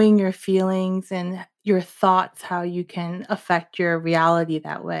 knowing your feelings and your thoughts, how you can affect your reality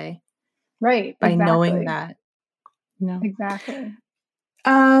that way. Right. by knowing Exactly. that, you know. Exactly.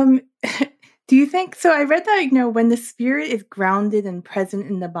 Um, do you think so? I read that, when the spirit is grounded and present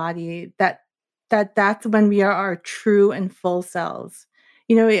in the body, that's when we are our true and full selves.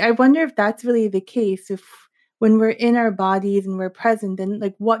 I wonder if that's really the case. If when we're in our bodies and we're present, then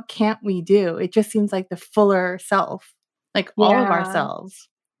like what can't we do? It just seems like the fuller self, like all of Yeah. ourselves.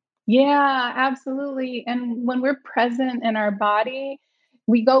 Yeah, absolutely. And when we're present in our body,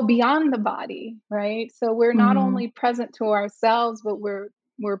 we go beyond the body, right? So we're not Mhm. only present to ourselves, but we're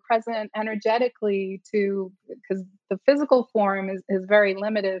present energetically to, because the physical form is very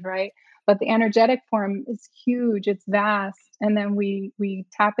limited, right? But the energetic form is huge, it's vast. And then we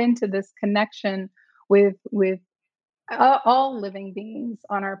tap into this connection with all living beings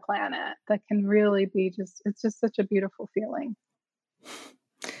on our planet that can really be just, it's just such a beautiful feeling.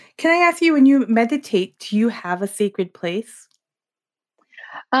 Can I ask you, when you meditate, do you have a sacred place?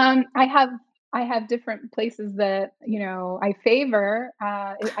 I have different places that, I favor.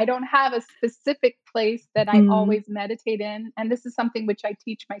 I don't have a specific place that I Mm, always meditate in, and this is something which I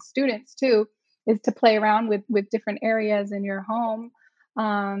teach my students too, is to play around with different areas in your home.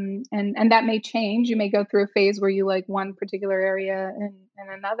 And that may change. You may go through a phase where you like one particular area and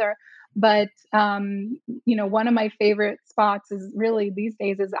another. But one of my favorite spots is really these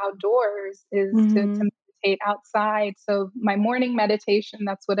days is outdoors, is to mhm, meditate outside. So my morning meditation,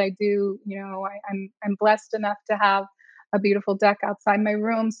 that's what I do. I'm blessed enough to have a beautiful deck outside my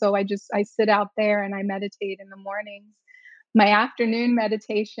room, so I sit out there and I meditate in the mornings. My afternoon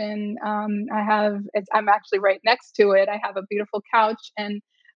meditation, I'm actually right next to it. I have a beautiful couch, and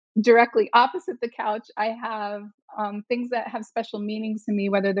directly opposite the couch, I have things that have special meanings to me,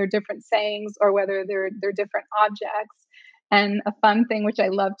 whether they're different sayings or whether they're different objects. And a fun thing which I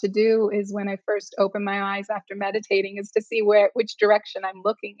love to do is when I first open my eyes after meditating is to see which direction I'm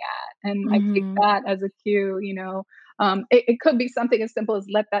looking at, and I take mhm. that as a cue. It could be something as simple as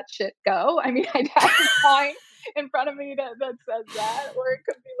 "let that shit go." I mean, I'd have a sign in front of me that says that, or it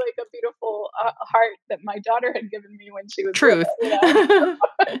could be like a beautiful heart that my daughter had given me when she was Truth. little.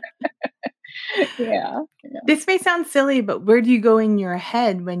 Yeah, yeah. This may sound silly, but where do you go in your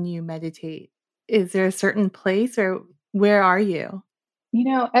head when you meditate? Is there a certain place, or where are you?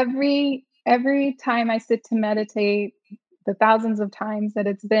 Every time I sit to meditate, the thousands of times that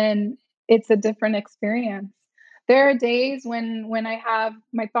it's a different experience. There are days when I have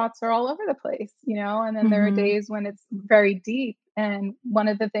my thoughts are all over the place, and then there are Mhm, days when it's very deep. And one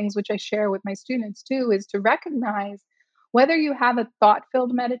of the things which I share with my students too is to recognize whether you have a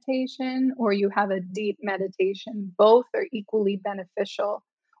thought-filled meditation or you have a deep meditation, both are equally beneficial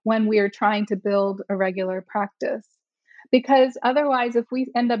when we are trying to build a regular practice. Because otherwise, if we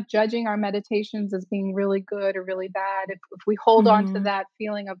end up judging our meditations as being really good or really bad, if we hold on to mhm, that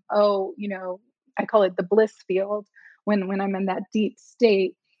feeling of, oh, I call it the bliss field when I'm in that deep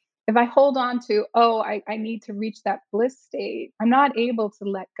state. If I hold on to, oh, I need to reach that bliss state, I'm not able to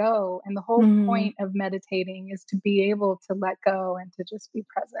let go. And the whole mhm. point of meditating is to be able to let go and to just be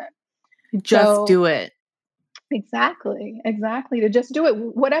present. Just So do it. exactly, exactly. To just do it,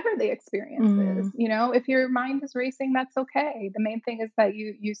 whatever the experience is. Mhm, If your mind is racing, that's okay. The main thing is that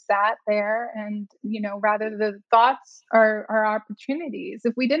you sat there, and rather the thoughts are opportunities.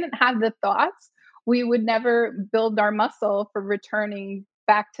 If we didn't have the thoughts, we would never build our muscle for returning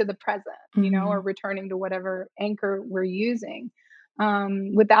back to the present, or mhm. returning to whatever anchor we're using.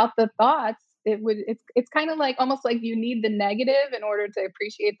 Without the thoughts, it's kind of like almost like you need the negative in order to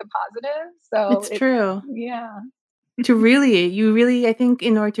appreciate the positive. So It's it's true. yeah. I think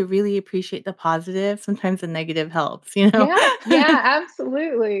in order to really appreciate the positive, sometimes the negative helps, you know? Yeah, yeah,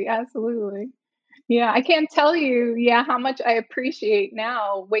 absolutely, absolutely. Yeah, I can't tell you, yeah, how much I appreciate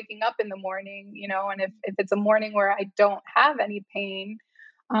now waking up in the morning, and if it's a morning where I don't have any pain,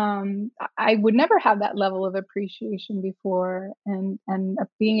 I would never have that level of appreciation before, and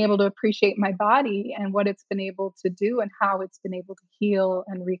being able to appreciate my body and what it's been able to do and how it's been able to heal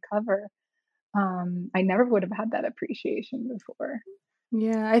and recover. I never would have had that appreciation before.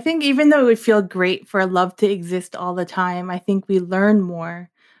 Yeah, I think even though it would feel great for love to exist all the time, I think we learn more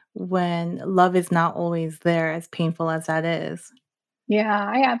when love is not always there, as painful as that is. Yeah,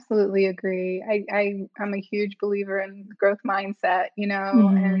 I absolutely agree. I'm a huge believer in growth mindset,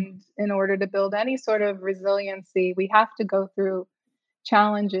 Mhm, and in order to build any sort of resiliency, we have to go through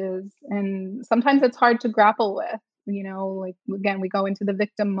challenges, and sometimes it's hard to grapple with, like again, we go into the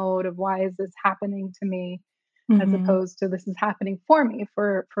victim mode of why is this happening to me, as mhm, opposed to this is happening for me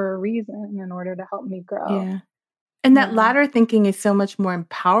for a reason in order to help me grow. yeah, and that Yeah, latter thinking is so much more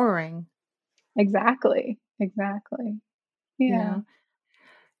empowering, exactly. Exactly. you Yeah. know?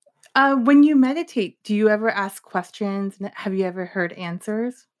 When you meditate, do you ever ask questions? Have you ever heard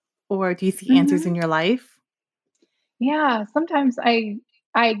answers? Or do you see answers Mhm. in your life? Yeah, sometimes I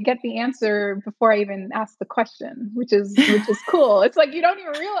get the answer before I even ask the question, which is cool. It's like you don't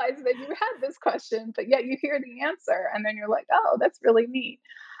even realize that you had this question, but yet you hear the answer, and then you're like, "Oh, that's really neat."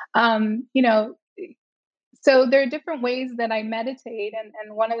 You know, so there are different ways that I meditate,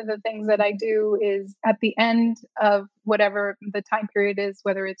 and one of the things that I do is at the end of whatever the time period is,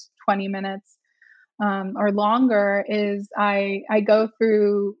 whether it's 20 minutes or longer, is I go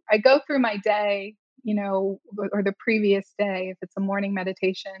through my day, or the previous day, if it's a morning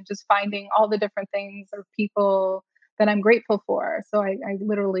meditation, just finding all the different things or people that I'm grateful for. So I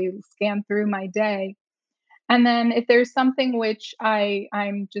literally scan through my day, and then if there's something which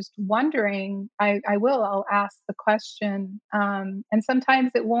I'm just wondering, I'll ask the question. And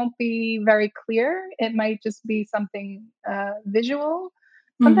sometimes it won't be very clear. It might just be something visual.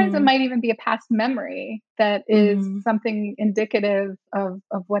 Sometimes it Mhm, might even be a past memory that is mhm. something indicative of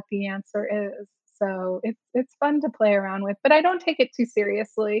what the answer is. So it's fun to play around with, but I don't take it too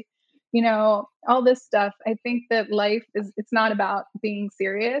seriously. All this stuff. I think that life is it's not about being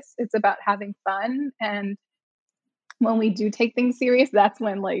serious. It's about having fun, and when we do take things serious, that's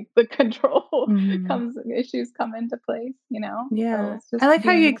when, like, the control Mhm. issues come into place? So Yeah. it's I just like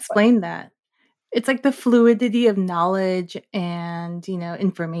how being you in the present. explain that. It's like the fluidity of knowledge and,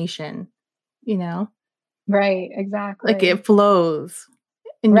 information, you know? Right, Like exactly. it flows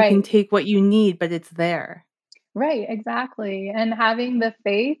and you can Right, take what you need, but it's there. right, exactly, and having the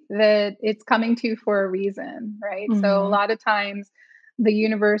faith that it's coming to you for a reason, right? So a Mhm. lot of times the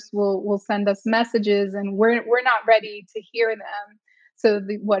universe will send us messages, and we're not ready to hear them. So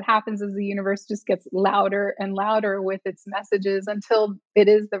what happens is the universe just gets louder and louder with its messages until it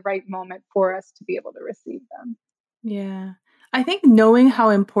is the right moment for us to be able to receive them. Yeah. I think knowing how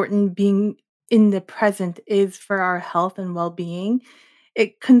important being in the present is for our health and well-being,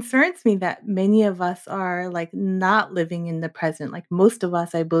 it concerns me that many of us are like not living in the present. Like most of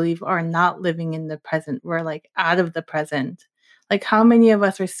us, I believe, are not living in the present. We're like out of the present. Like how many of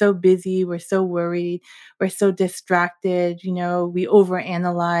us are so busy, we're so worried, we're so distracted, we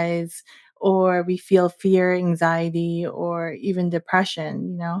overanalyze or we feel fear, anxiety, or even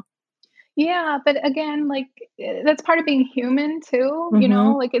depression. Yeah, but again, like, that's part of being human too,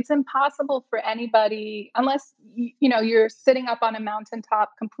 Mhm. like, it's impossible for anybody unless you're sitting up on a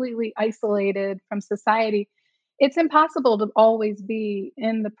mountaintop completely isolated from society. It's impossible to always be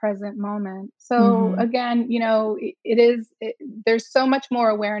in the present moment. So Mhm. again, there's so much more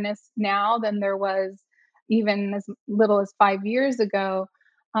awareness now than there was even as little as 5 years ago,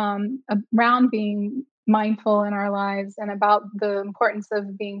 around being mindful in our lives and about the importance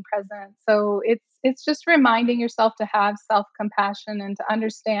of being present. So it's just reminding yourself to have self-compassion and to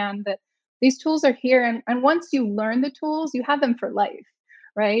understand that these tools are here, and once you learn the tools, you have them for life.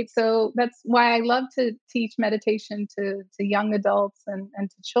 Right. So that's why I love to teach meditation to young adults and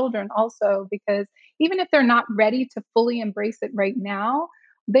to children also, because even if they're not ready to fully embrace it right now,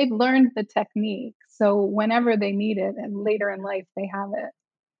 they've learned the technique. So whenever they need it and later in life, they have it.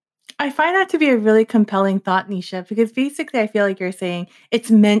 I find that to be a really compelling thought, Nisha, because basically I feel like you're saying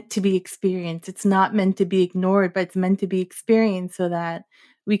it's meant to be experienced. It's not meant to be ignored, but it's meant to be experienced so that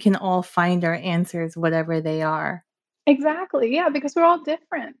we can all find our answers, whatever they are. Exactly. Yeah, because we're all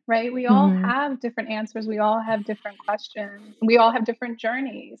different, right? We all Mhm. have different answers. We all have different questions. We all have different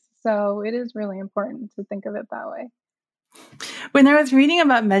journeys. So it is really important to think of it that way. When I was reading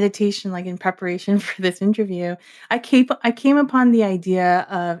about meditation, like in preparation for this interview, I came upon the idea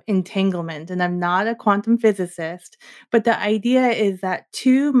of entanglement, and I'm not a quantum physicist, but the idea is that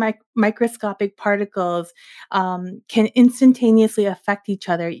two microscopic particles can instantaneously affect each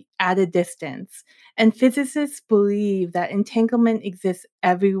other at a distance. And physicists believe that entanglement exists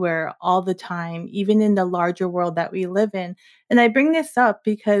everywhere, all the time, even in the larger world that we live in. And I bring this up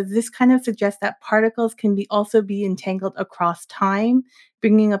because this kind of suggests that particles can also be entangled across time,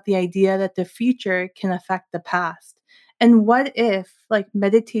 bringing up the idea that the future can affect the past. And what if, like,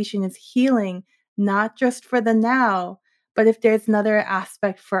 meditation is healing not just for the now, but if there's another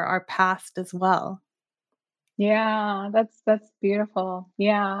aspect for our past as well? Yeah, that's beautiful.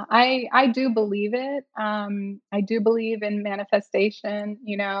 Yeah, I do believe it. I do believe in manifestation,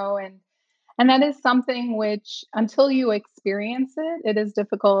 and that is something which, until you experience it, it is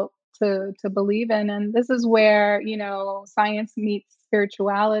difficult to believe in. And this is where science meets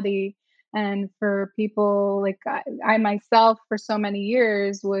spirituality. And for people like I myself, for so many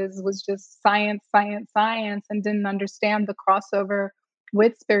years, was just science, science, science, and didn't understand the crossover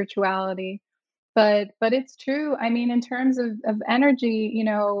with spirituality. But it's true. I mean, in terms of energy,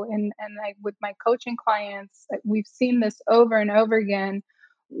 and like with my coaching clients, we've seen this over and over again.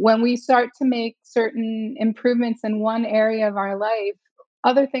 When we start to make certain improvements in one area of our life,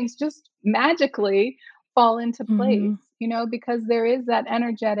 other things just magically fall into place, Mhm. because there is that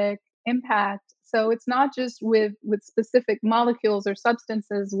energetic impact. So it's not just with specific molecules or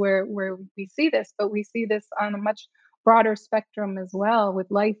substances where we see this, but we see this on a much broader spectrum as well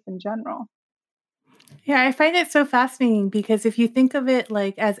with life in general. Yeah, I find it so fascinating because if you think of it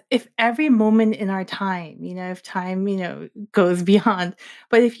like as if every moment in our time, if time, goes beyond,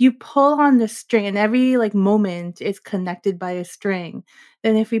 but if you pull on the string and every like moment is connected by a string,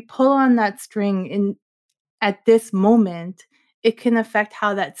 then if we pull on that string in at this moment, it can affect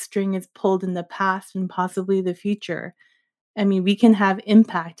how that string is pulled in the past and possibly the future. I mean, we can have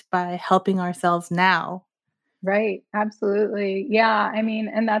impact by helping ourselves now. Right, absolutely. Yeah, I mean,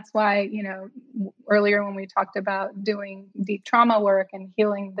 and that's why, earlier when we talked about doing deep trauma work and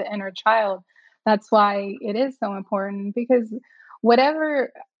healing the inner child, that's why it is so important because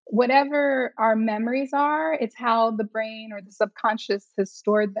whatever whatever our memories are, it's how the brain or the subconscious has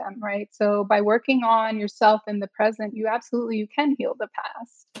stored them, right? So by working on yourself in the present, you can heal the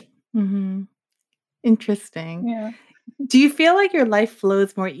past. Mhm. Interesting. Yeah. Do you feel like your life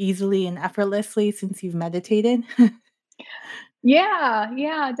flows more easily and effortlessly since you've meditated? Yeah,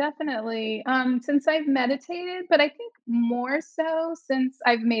 yeah, definitely. Since I've meditated, but I think more so since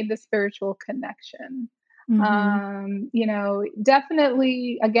I've made the spiritual connection. Mhm.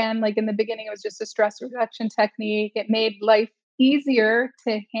 Definitely, again, like in the beginning, it was just a stress reduction technique. It made life easier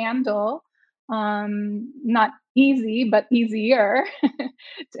to handle. Not easy, but easier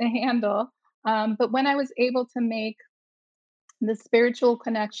to handle. But when I was able to make the spiritual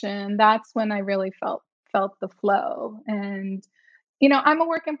connection, that's when I really felt the flow. And I'm a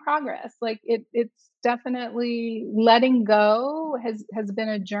work in progress. Like it's definitely letting go has been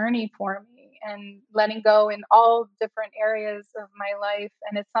a journey for me, and letting go in all different areas of my life,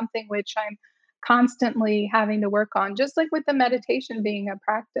 and it's something which I'm constantly having to work on, just like with the meditation being a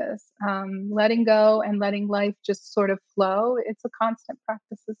practice. Letting go and letting life just sort of flow, it's a constant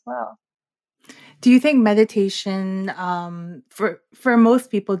practice as well. Do you think meditation, for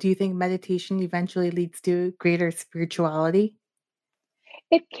most people, do you think meditation eventually leads to greater spirituality?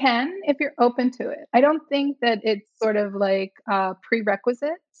 It can if you're open to it. I don't think that it's sort of like a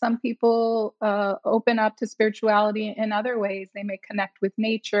prerequisite. Some people open up to spirituality in other ways. They may connect with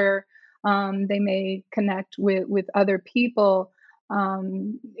nature. They may connect with other people.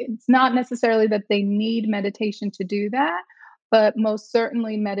 It's not necessarily that they need meditation to do that, but most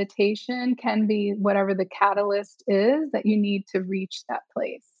certainly meditation can be whatever the catalyst is that you need to reach that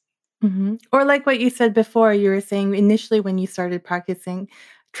place. Mhm. Or like what you said before, you were saying initially when you started practicing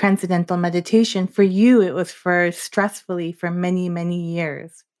transcendental meditation, for you, it was for stressfully for many, many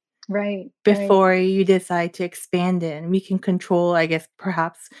years Right, right, before you decide to expand it. And we can control, I guess,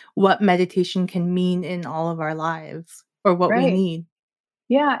 perhaps what meditation can mean in all of our lives or what we right. need.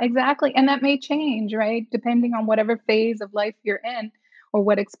 Yeah, exactly, and that may change, right? Depending on whatever phase of life you're in or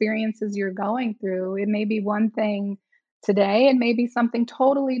what experiences you're going through. It may be one thing today, and maybe something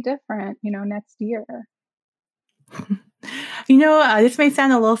totally different, next year. This may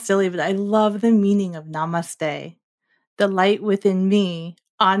sound a little silly, but I love the meaning of namaste. The light within me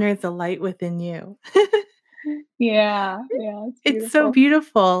honors the light within you. Yeah, yeah, it's It's so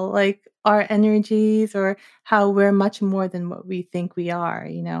beautiful. beautiful, like our energies or how we're much more than what we think we are,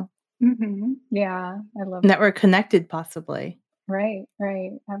 Yeah, I love and that that. we're connected possibly. Right,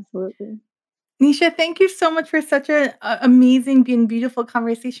 right, absolutely. Nisha, thank you so much for such a amazing and beautiful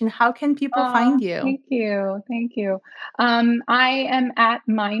conversation. How can people find Oh, you? thank you. Thank you. I am at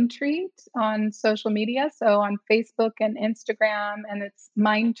Mindtreat on social media. So on Facebook and Instagram, and it's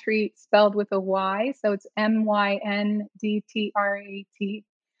Mindtreat spelled with a Y. So it's MYNDTRAT.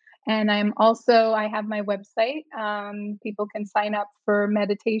 And I have my website. People can sign up for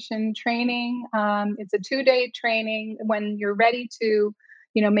meditation training. It's a 2-day training. When you're ready to,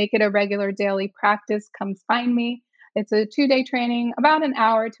 make it a regular daily practice, come find me. It's a 2-day training, about an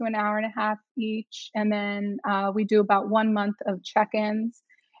hour to an hour and a half each. And then we do about 1 month of check ins.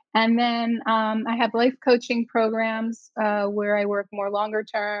 And then I have life coaching programs where I work more longer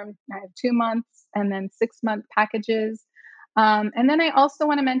term. I have 2 months and then 6 month packages. And then I also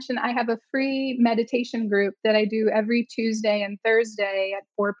want to mention I have a free meditation group that I do every Tuesday and Thursday at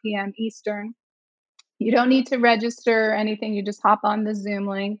 4 p.m. Eastern. You don't need to register or anything. You just hop on the Zoom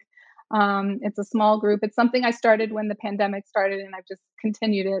link. It's a small group. It's something I started when the pandemic started, and I've just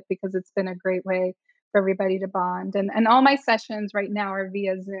continued it because it's been a great way for everybody to bond. And all my sessions right now are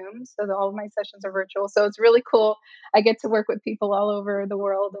via Zoom. So all of my sessions are virtual. So it's really cool. I get to work with people all over the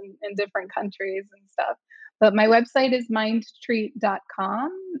world and in different countries and stuff. But my website is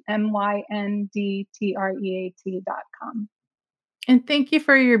myndtreat.com, myndtreat.com. And thank you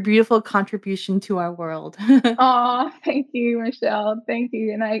for your beautiful contribution to our world. Oh, thank you, Michelle. Thank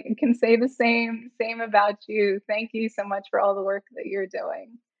you. And I can say the same about you. Thank you so much for all the work that you're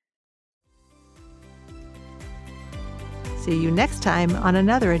doing. See you next time on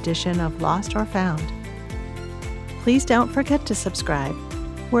another edition of Lost or Found. Please don't forget to subscribe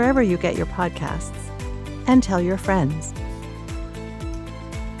wherever you get your podcasts and tell your friends.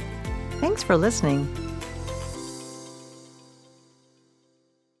 Thanks for listening.